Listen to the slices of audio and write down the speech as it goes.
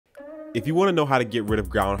If you want to know how to get rid of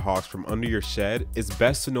groundhogs from under your shed, it's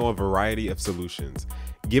best to know a variety of solutions.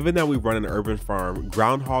 Given that we run an urban farm,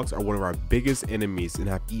 groundhogs are one of our biggest enemies and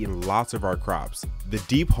have eaten lots of our crops. The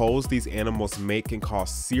deep holes these animals make can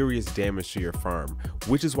cause serious damage to your farm,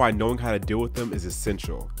 which is why knowing how to deal with them is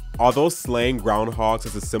essential. Although slaying groundhogs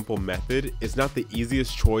is a simple method, it's not the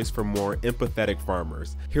easiest choice for more empathetic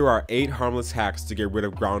farmers. Here are 8 harmless hacks to get rid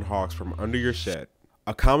of groundhogs from under your shed.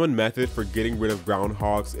 A common method for getting rid of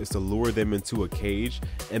groundhogs is to lure them into a cage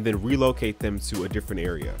and then relocate them to a different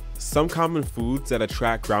area. Some common foods that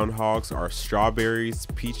attract groundhogs are strawberries,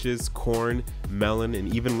 peaches, corn, melon,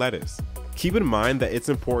 and even lettuce. Keep in mind that it's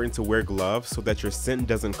important to wear gloves so that your scent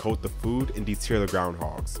doesn't coat the food and deter the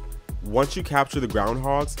groundhogs. Once you capture the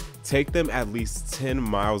groundhogs, take them at least 10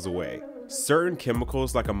 miles away. Certain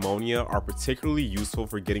chemicals like ammonia are particularly useful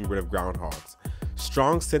for getting rid of groundhogs.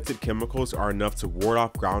 Strong scented chemicals are enough to ward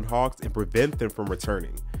off groundhogs and prevent them from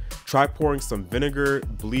returning. Try pouring some vinegar,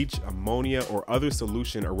 bleach, ammonia, or other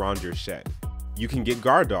solution around your shed. You can get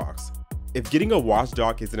guard dogs. If getting a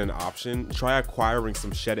watchdog isn't an option, try acquiring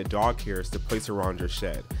some shedded dog hairs to place around your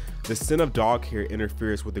shed. The scent of dog hair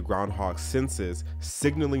interferes with the groundhog's senses,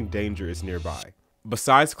 signaling danger is nearby.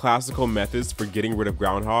 Besides classical methods for getting rid of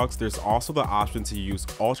groundhogs, there's also the option to use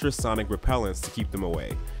ultrasonic repellents to keep them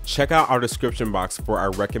away. Check out our description box for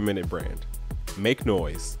our recommended brand. Make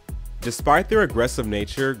noise. Despite their aggressive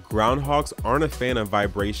nature, groundhogs aren't a fan of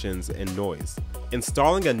vibrations and noise.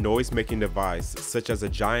 Installing a noise-making device, such as a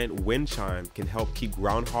giant wind chime, can help keep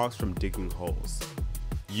groundhogs from digging holes.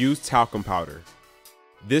 Use talcum powder.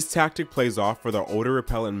 This tactic plays off for the odor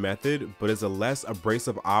repellent method, but is a less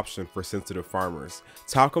abrasive option for sensitive farmers.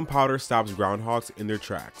 Talcum powder stops groundhogs in their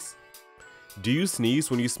tracks. Do you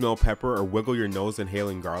sneeze when you smell pepper or wiggle your nose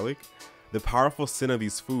inhaling garlic? The powerful scent of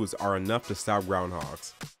these foods are enough to stop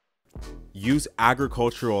groundhogs. Use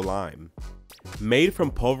agricultural lime. Made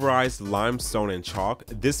from pulverized limestone and chalk,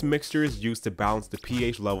 this mixture is used to balance the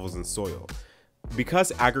pH levels in soil.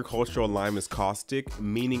 Because agricultural lime is caustic,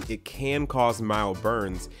 meaning it can cause mild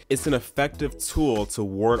burns, it's an effective tool to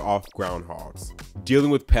ward off groundhogs. Dealing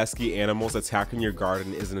with pesky animals attacking your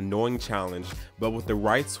garden is an annoying challenge, but with the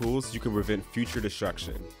right tools, you can prevent future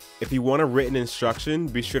destruction. If you want a written instruction,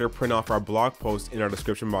 be sure to print off our blog post in our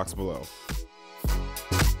description box below.